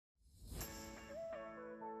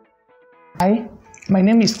Hi, my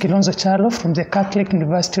name is Kilonzo from the Catholic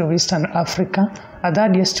University of Eastern Africa, a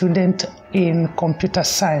third-year student in computer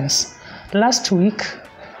science. Last week,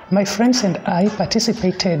 my friends and I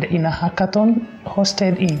participated in a hackathon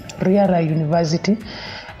hosted in CUEA University,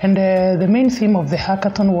 and the main theme of the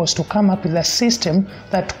hackathon was to come up with a system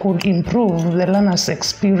that could improve the learner's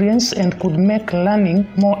experience and could make learning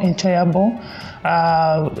more enjoyable,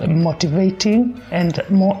 motivating, and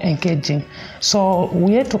more engaging. So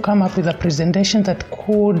we had to come up with a presentation that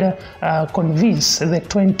could convince the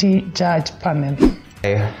 20-judge panel.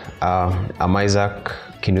 I'm Isaac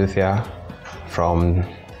Kinuthia from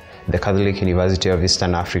the Catholic University of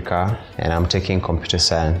Eastern Africa, and I'm taking computer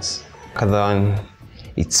science. Hackathon,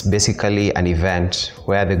 it's basically an event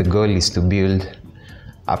where the goal is to build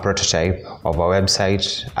a prototype of a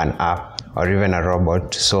website, an app, or even a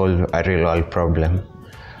robot to solve a real-world problem.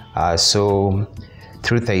 So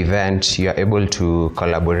through the event, you are able to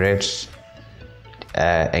collaborate,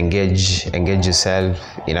 engage yourself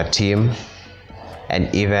in a team,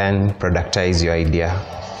 and even productize your idea.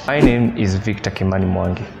 My name is Victor Kimani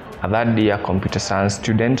Mwangi, a third-year computer science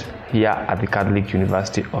student here at the Catholic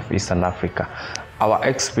University of Eastern Africa. Our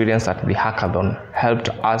experience at the hackathon helped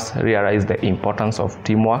us realize the importance of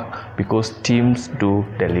teamwork because teams do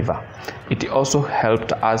deliver. It also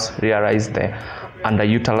helped us realize the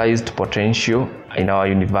underutilized potential in our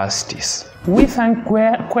universities. We thank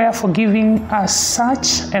CUEA for giving us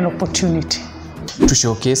such an opportunity to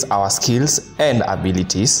showcase our skills and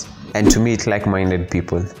abilities and to meet like-minded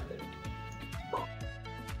people.